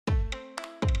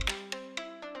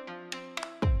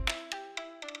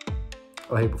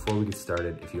Oh, hey, before we get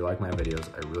started, if you like my videos,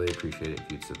 I really appreciate it if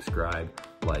you'd subscribe,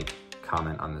 like,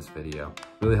 comment on this video. It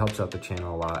really helps out the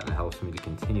channel a lot and helps me to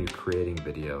continue creating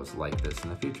videos like this in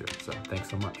the future. So thanks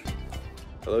so much.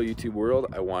 Hello YouTube world.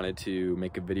 I wanted to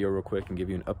make a video real quick and give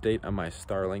you an update on my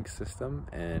Starlink system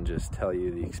and just tell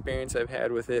you the experience I've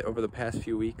had with it over the past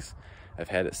few weeks. I've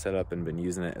had it set up and been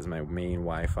using it as my main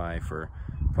Wi-Fi for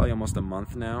probably almost a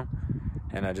month now,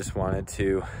 and I just wanted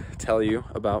to tell you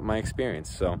about my experience.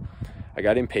 So I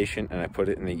got impatient and I put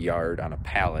it in the yard on a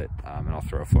pallet, and I'll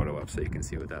throw a photo up so you can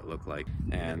see what that looked like.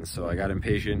 And so I got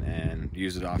impatient and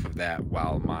used it off of that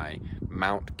while my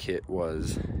mount kit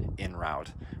was en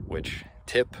route, which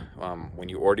tip, when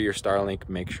you order your Starlink,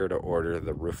 make sure to order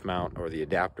the roof mount or the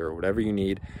adapter or whatever you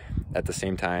need at the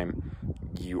same time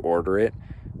you order it,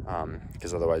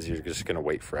 because otherwise you're just going to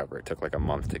wait forever. It took like a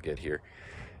month to get here.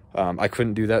 I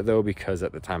couldn't do that though, because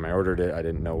at the time I ordered it, I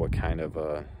didn't know what kind of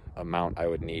amount I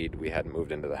would need. We hadn't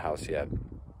moved into the house yet,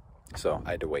 so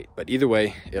I had to wait. But either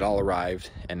way, it all arrived,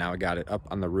 and now I got it up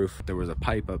on the roof. There was a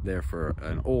pipe up there for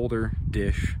an older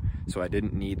dish, so I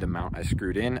didn't need the mount I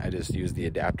screwed in. I just used the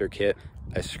adapter kit.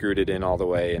 I screwed it in all the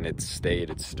way and it stayed,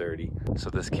 it's sturdy. So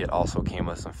this kit also came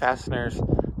with some fasteners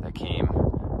that came,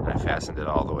 and I fastened it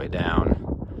all the way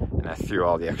down, and I threw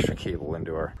all the extra cable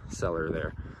into our cellar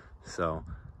there. So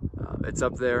it's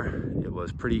up there. It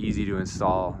was pretty easy to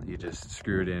install. You just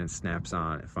screw it in, it snaps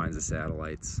on, it finds the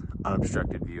satellites,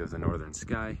 unobstructed view of the northern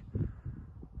sky,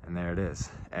 and there it is.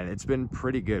 And it's been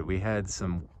pretty good. We had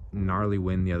some gnarly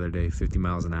wind the other day, 50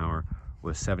 miles an hour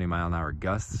with 70-mile-an-hour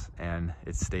gusts, and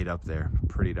it stayed up there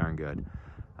pretty darn good,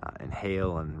 and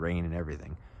hail and rain and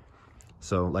everything.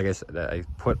 So like I said, I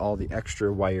put all the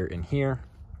extra wire in here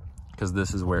because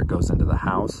this is where it goes into the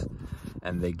house,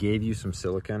 and they gave you some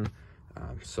silicone,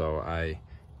 so I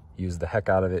used the heck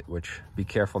out of it, which be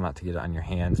careful not to get it on your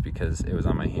hands because it was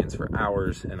on my hands for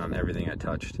hours and on everything I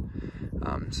touched.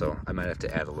 So I might have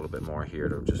to add a little bit more here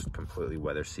to just completely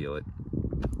weather seal it.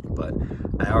 But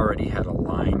I already had a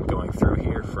line going through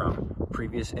here from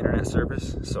previous internet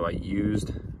service, so I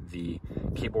used the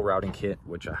cable routing kit,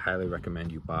 which I highly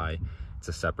recommend you buy. It's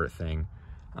a separate thing.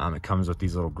 It comes with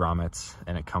these little grommets,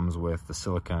 and it comes with the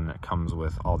silicone, it comes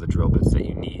with all the drill bits that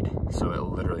you need. So it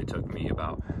literally took me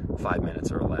about 5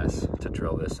 minutes or less to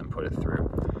drill this and put it through.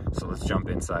 So let's jump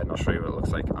inside and I'll show you what it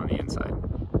looks like on the inside.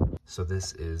 So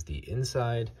this is the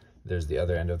inside. There's the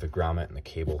other end of the grommet and the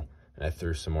cable, and I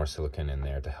threw some more silicone in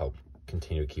there to help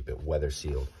continue to keep it weather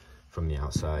sealed from the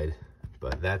outside.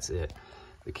 But that's it.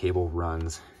 The cable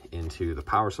runs into the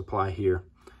power supply here,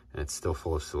 and it's still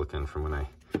full of silicone from when I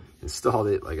installed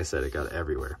it. Like I said, it got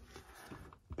everywhere.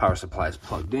 The power supply is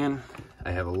plugged in.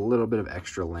 I have a little bit of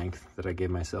extra length that I gave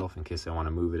myself in case I want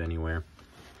to move it anywhere.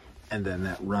 And then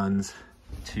that runs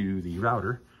to the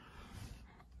router,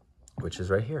 which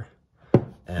is right here.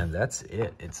 And that's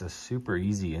it. It's a super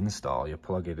easy install. You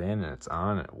plug it in and it's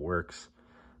on and it works.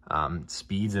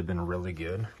 Speeds have been really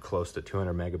good, close to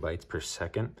 200 megabytes per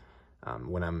second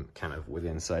when I'm kind of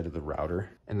within sight of the router.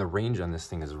 And the range on this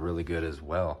thing is really good as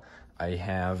well. I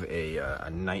have a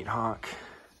Nighthawk,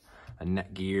 a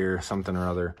Netgear, something or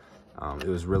other. It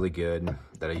was really good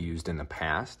that I used in the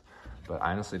past, but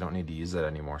I honestly don't need to use that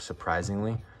anymore.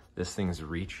 Surprisingly, this thing's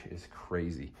reach is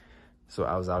crazy. So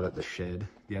I was out at the shed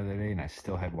the other day and I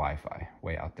still had Wi-Fi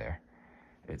way out there.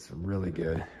 It's really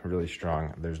good, really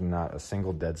strong. There's not a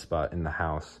single dead spot in the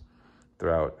house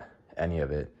throughout any of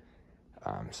it.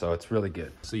 So it's really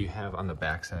good. So you have on the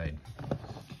backside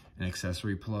an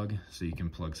accessory plug, so you can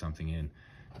plug something in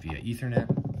via Ethernet.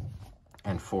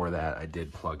 And for that, I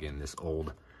did plug in this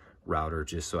old router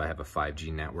just so I have a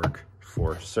 5G network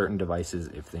for certain devices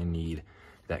if they need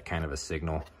that kind of a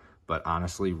signal. But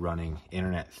honestly, running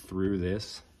internet through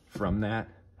this from that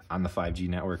on the 5G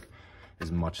network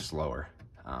is much slower.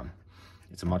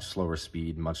 It's a much slower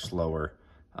speed, much slower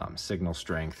signal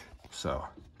strength. So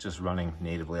just running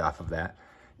natively off of that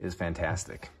is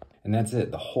fantastic. And that's it.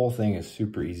 The whole thing is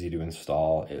super easy to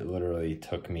install. It literally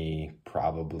took me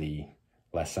probably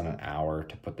less than an hour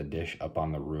to put the dish up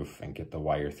on the roof and get the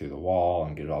wire through the wall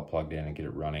and get it all plugged in and get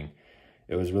it running.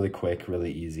 It was really quick,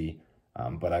 really easy.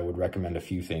 But I would recommend a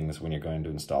few things when you're going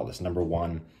to install this. Number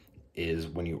one is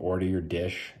when you order your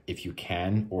dish, if you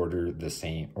can, order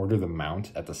the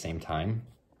mount at the same time,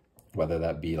 whether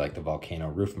that be like the Volcano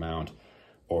roof mount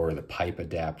or the pipe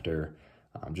adapter.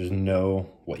 Just know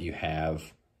what you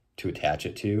have to attach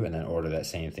it to and then order that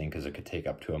same thing, because it could take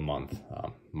up to a month.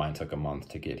 Mine took a month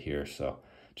to get here, so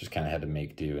just kind of had to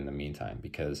make do in the meantime,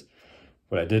 because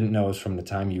what I didn't know is from the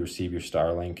time you receive your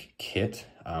Starlink kit,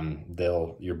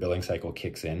 your billing cycle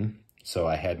kicks in. So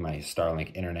I had my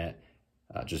Starlink internet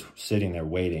just sitting there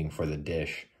waiting for the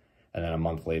dish. And then a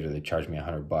month later, they charged me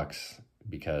 $100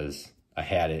 because I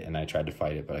had it and I tried to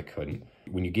fight it, but I couldn't.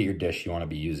 When you get your dish, you want to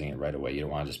be using it right away. You don't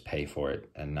want to just pay for it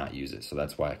and not use it. So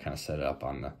that's why I kind of set it up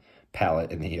on the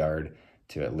pallet in the yard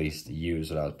to at least use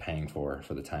what I was paying for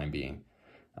the time being.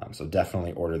 So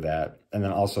definitely order that. And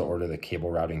then also order the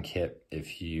cable routing kit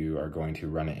if you are going to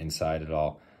run it inside at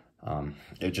all.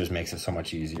 It just makes it so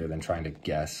much easier than trying to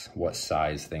guess what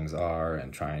size things are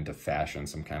and trying to fashion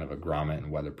some kind of a grommet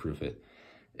and weatherproof it.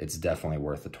 It's definitely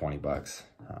worth the 20 bucks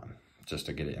just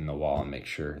to get it in the wall and make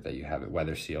sure that you have it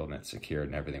weather sealed and it's secured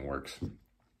and everything works.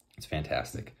 It's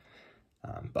fantastic.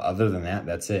 But other than that,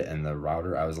 that's it. And the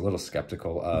router, I was a little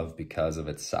skeptical of because of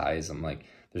its size. I'm like,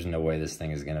 there's no way this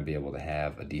thing is going to be able to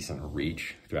have a decent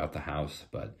reach throughout the house,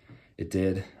 but it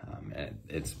did. And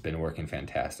it's been working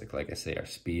fantastic. Like I say, our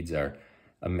speeds are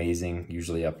amazing,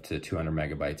 usually up to 200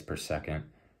 megabytes per second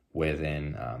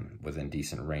within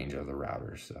decent range of the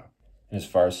router. So, and as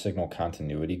far as signal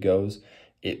continuity goes,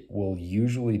 it will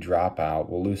usually drop out.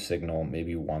 We'll lose signal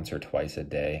maybe once or twice a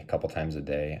day, a couple times a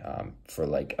day for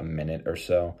like a minute or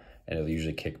so, and it'll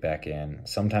usually kick back in.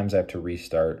 Sometimes I have to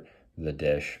restart the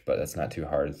dish, but that's not too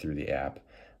hard through the app.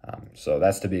 So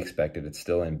that's to be expected. It's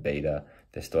still in beta.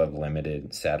 They still have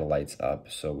limited satellites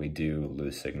up, so we do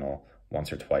lose signal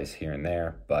once or twice here and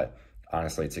there, but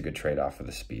honestly, it's a good trade-off for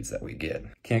the speeds that we get.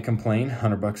 Can't complain,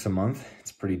 $100 a month.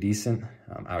 It's pretty decent.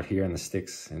 Out here in the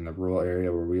sticks, in the rural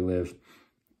area where we live,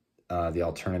 the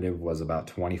alternative was about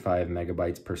 25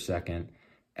 megabytes per second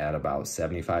at about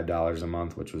 $75 a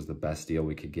month, which was the best deal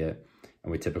we could get.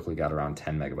 And we typically got around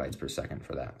 10 megabytes per second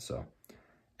for that. So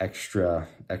extra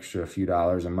few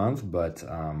dollars a month, but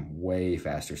way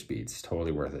faster speeds,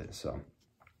 totally worth it. So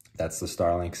that's the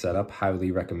Starlink setup.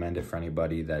 Highly recommend it for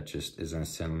anybody that just is in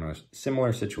a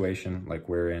similar situation like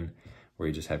we're in, where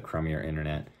you just have crummier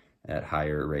internet at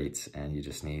higher rates and you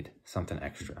just need something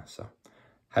extra. So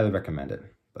highly recommend it.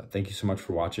 But thank you so much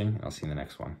for watching, and I'll see you in the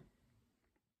next one.